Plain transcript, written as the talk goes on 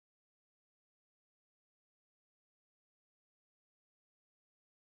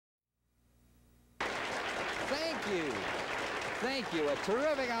you. Thank you. A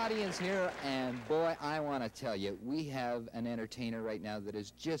terrific audience here, and boy, I want to tell you, we have an entertainer right now that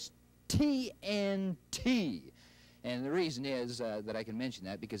is just TNT. And the reason is that I can mention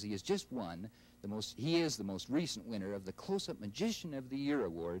that because he has just won he is the most recent winner of the Close-Up Magician of the Year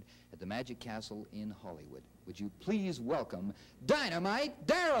award at the Magic Castle in Hollywood. Would you please welcome Dynamite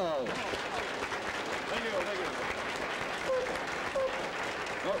Daryl? Thank you, thank you.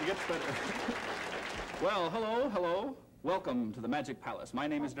 Oh, it gets better. Well, hello, hello. Welcome to the Magic Palace. My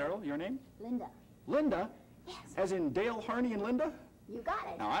name is Daryl. Your name? Linda. Linda? Yes. As in Dale Harney and Linda? You got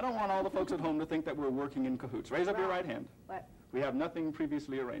it. Now, I don't want all the folks at home to think that we're working in cahoots. Raise up your right hand. What? We have nothing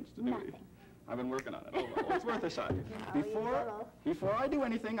previously arranged to do. Nothing. I've been working on it. Oh, well, it's worth a shot. Before I do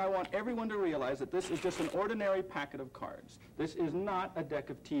anything, I want everyone to realize that this is just an ordinary packet of cards. This is not a deck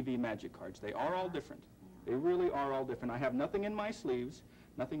of TV magic cards. They are all different. They really are all different. I have nothing in my sleeves,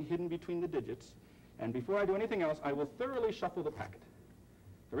 nothing hidden between the digits. And before I do anything else, I will thoroughly shuffle the packet.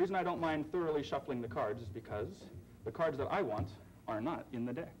 The reason I don't mind thoroughly shuffling the cards is because the cards that I want are not in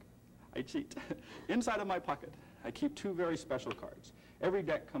the deck. I cheat. Inside of my pocket, I keep two very special cards. Every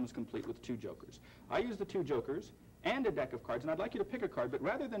deck comes complete with two jokers. I use the two jokers and a deck of cards, and I'd like you to pick a card, but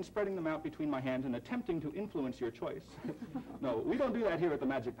rather than spreading them out between my hands and attempting to influence your choice, no, we don't do that here at the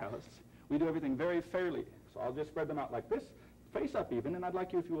Magic Palace. We do everything very fairly. So I'll just spread them out like this, face up even, and I'd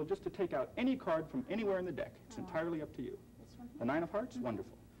like you, if you will, just to take out any card from anywhere in the deck. It's entirely up to you. This one? The Nine of Hearts?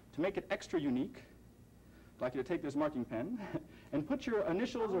 Wonderful. To make it extra unique, I'd like you to take this marking pen and put your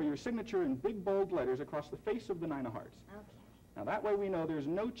initials or your signature in big, bold letters across the face of the Nine of Hearts. Okay. Now, that way we know there's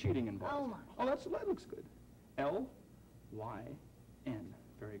no cheating involved. Oh, my. Oh, that looks good. L-Y-N.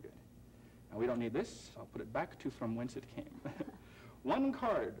 Very good. Now, we don't need this. I'll put it back to from whence it came. One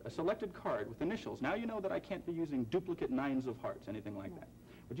card, a selected card with initials. Now you know that I can't be using duplicate nines of hearts, anything like that.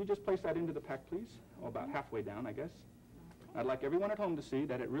 Would you just place that into the pack, please? Oh, about halfway down, I guess. I'd like everyone at home to see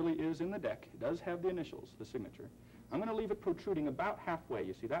that it really is in the deck. It does have the initials, the signature. I'm going to leave it protruding about halfway.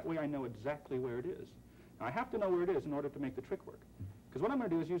 You see, that way I know exactly where it is. Now, I have to know where it is in order to make the trick work. Because what I'm going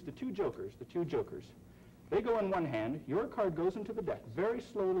to do is use the two jokers. They go in one hand. Your card goes into the deck very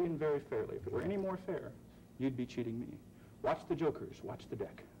slowly and very fairly. If it were any more fair, you'd be cheating me. Watch the jokers. Watch the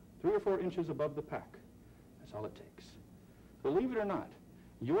deck. 3 or 4 inches above the pack. That's all it takes. Believe it or not,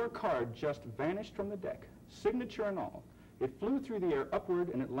 your card just vanished from the deck, signature and all. It flew through the air upward,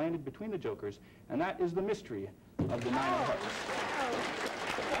 and it landed between the jokers, and that is the mystery of the Nine of Hearts.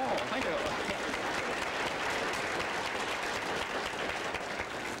 Oh, thank you.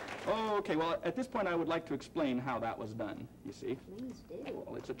 Okay, well, at this point, I would like to explain how that was done, you see. Please do.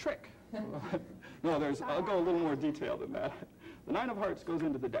 Well, it's a trick. No, I'll go a little more detailed than that. The Nine of Hearts goes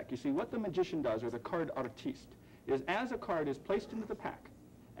into the deck. You see, what the magician does, or the card artiste, is as a card is placed into the pack,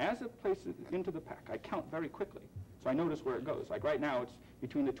 I count very quickly. So I notice where it goes. Like right now, it's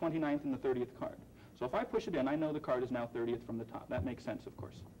between the 29th and the 30th card. So if I push it in, I know the card is now 30th from the top. That makes sense, of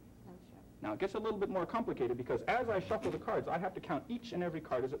course. Oh, sure. Now, it gets a little bit more complicated because as I shuffle the cards, I have to count each and every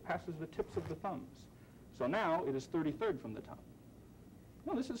card as it passes the tips of the thumbs. So now it is 33rd from the top.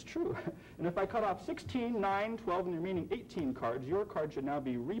 Well, this is true. And if I cut off 16, 9, 12, and the remaining 18 cards, your card should now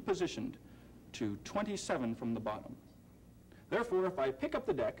be repositioned to 27 from the bottom. Therefore, if I pick up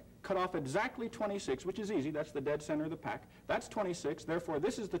the deck, cut off exactly 26, which is easy, that's the dead center of the pack. That's 26, therefore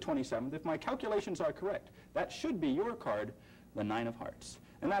this is the 27th. If my calculations are correct, that should be your card, the Nine of Hearts.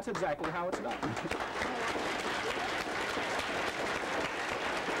 And that's exactly how it's done.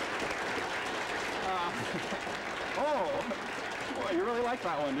 Oh, boy, you really liked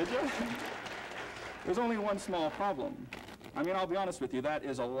that one, did you? There's only one small problem. I mean, I'll be honest with you, that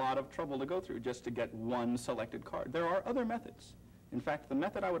is a lot of trouble to go through just to get one selected card. There are other methods. In fact, the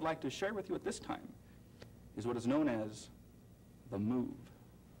method I would like to share with you at this time is what is known as the move.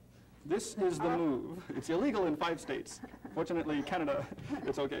 This is the move. It's illegal in 5 states. Fortunately, Canada,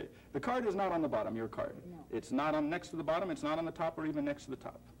 it's okay. The card is not on the bottom, your card. No. It's not on next to the bottom, it's not on the top or even next to the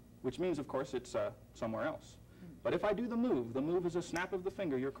top, which means, of course, it's somewhere else. But if I do the move is a snap of the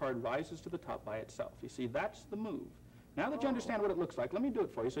finger, your card rises to the top by itself. You see, that's the move. Now that you understand what it looks like, let me do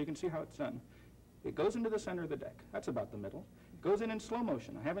it for you so you can see how it's done. It goes into the center of the deck. That's about the middle. It goes in slow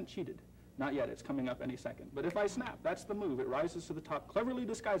motion. I haven't cheated. Not yet. It's coming up any second. But if I snap, that's the move. It rises to the top, cleverly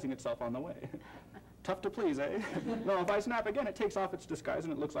disguising itself on the way. Tough to please, eh? No, if I snap again, it takes off its disguise,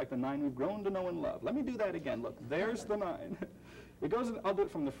 and it looks like the 9 we've grown to know and love. Let me do that again. Look, there's the 9. It goes in, I'll do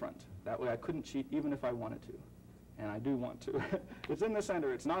it from the front. That way I couldn't cheat even if I wanted to. And I do want to. It's in the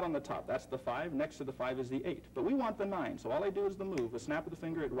center. It's not on the top. That's the 5. Next to the 5 is the 8. But we want the 9. So all I do is the move. A snap of the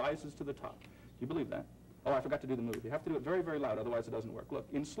finger, it rises to the top. Do you believe that? Oh, I forgot to do the move. You have to do it very, very loud, otherwise it doesn't work. Look,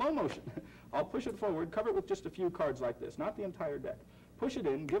 in slow motion, I'll push it forward, cover it with just a few cards like this, not the entire deck. Push it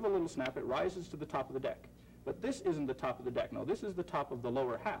in, give a little snap, it rises to the top of the deck. But this isn't the top of the deck. No, this is the top of the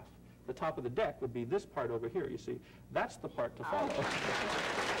lower half. The top of the deck would be this part over here, you see. That's the part to follow.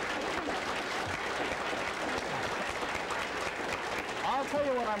 I'll tell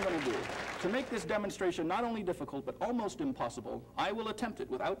you what I'm going to do. To make this demonstration not only difficult, but almost impossible, I will attempt it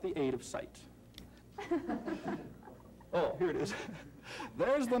without the aid of sight. Oh, here it is.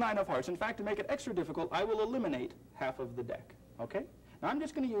 There's the 9 of hearts. In fact, to make it extra difficult, I will eliminate half of the deck, okay? Now, I'm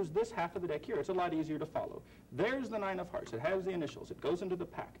just going to use this half of the deck here. It's a lot easier to follow. There's the 9 of hearts. It has the initials. It goes into the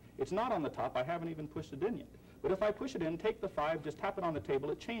pack. It's not on the top. I haven't even pushed it in yet. But if I push it in, take the 5, just tap it on the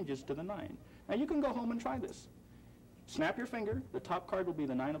table, it changes to the 9. Now, you can go home and try this. Snap your finger. The top card will be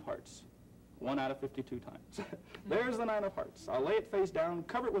the 9 of hearts. 1 out of 52 times. There's the 9 of hearts. I'll lay it face down,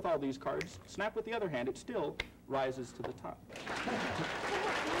 cover it with all these cards, snap with the other hand. It still rises to the top.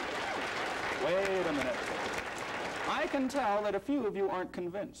 Wait a minute. I can tell that a few of you aren't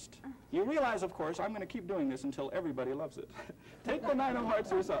convinced. You realize, of course, I'm going to keep doing this until everybody loves it. Take the 9 of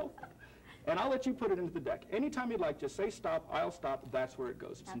hearts yourself, and I'll let you put it into the deck. Anytime you'd like, just say stop, I'll stop, that's where it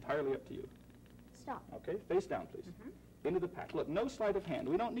goes. It's entirely up to you. Stop. Okay, face down, please. Into the pack. Look, no sleight of hand.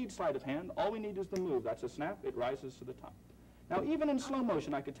 We don't need sleight of hand. All we need is the move. That's a snap. It rises to the top. Now, even in slow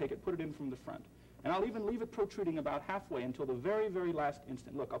motion, I could take it, put it in from the front. And I'll even leave it protruding about halfway until the very, very last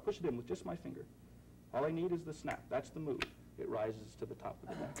instant. Look, I'll push it in with just my finger. All I need is the snap. That's the move. It rises to the top of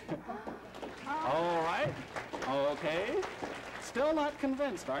the deck. All right. Okay. Still not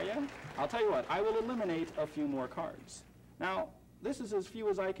convinced, are you? I'll tell you what. I will eliminate a few more cards. Now, this is as few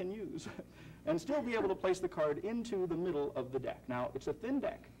as I can use. And still be able to place the card into the middle of the deck. Now, it's a thin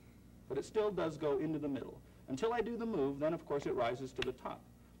deck, but it still does go into the middle. Until I do the move, then, of course, it rises to the top.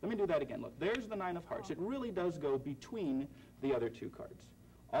 Let me do that again. Look, there's the 9 of hearts. It really does go between the other 2 cards.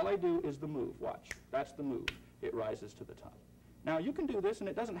 All I do is the move. Watch. That's the move. It rises to the top. Now, you can do this, and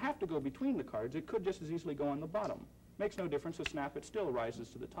it doesn't have to go between the cards. It could just as easily go on the bottom. Makes no difference. A snap, it still rises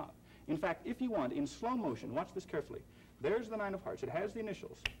to the top. In fact, if you want, in slow motion, watch this carefully. There's the 9 of hearts. It has the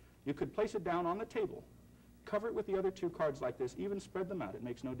initials. You could place it down on the table, cover it with the other 2 cards like this, even spread them out. It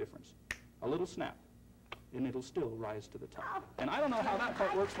makes no difference. A little snap, and it'll still rise to the top. And I don't know how that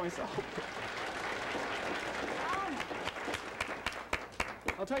part works myself.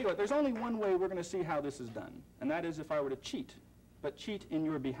 I'll tell you what, there's only one way we're going to see how this is done, and that is if I were to cheat, but cheat in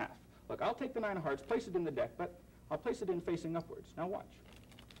your behalf. Look, I'll take the 9 of hearts, place it in the deck, but I'll place it in facing upwards. Now watch.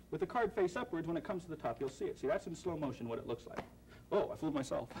 With the card face upwards, when it comes to the top, you'll see it. See, that's in slow motion what it looks like. Oh, I fooled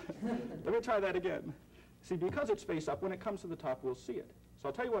myself. Let me try that again. See, because it's face up, when it comes to the top, we'll see it. So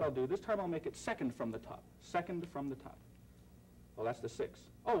I'll tell you what I'll do. This time I'll make it second from the top. Second from the top. Well, that's the 6.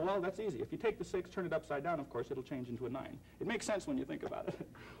 Oh, well, that's easy. If you take the 6, turn it upside down, of course, it'll change into a 9. It makes sense when you think about it.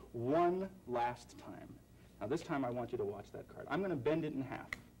 One last time. Now, this time I want you to watch that card. I'm going to bend it in half.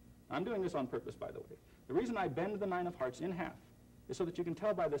 I'm doing this on purpose, by the way. The reason I bend the 9 of hearts in half is so that you can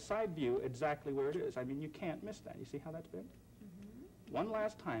tell by the side view exactly where it is. I mean, you can't miss that. You see how that's bent? One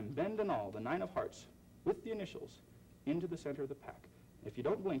last time, bend and all, the 9 of hearts, with the initials, into the center of the pack. If you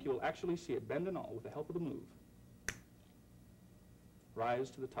don't blink, you will actually see it bend and all with the help of the move. Rise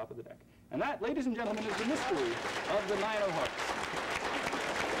to the top of the deck. And that, ladies and gentlemen, is the mystery of the 9 of hearts.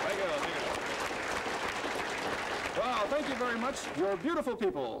 There you go, there you go. Well, thank you very much. You're beautiful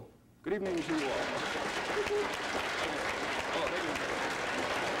people. Good evening to you all. Oh, thank you.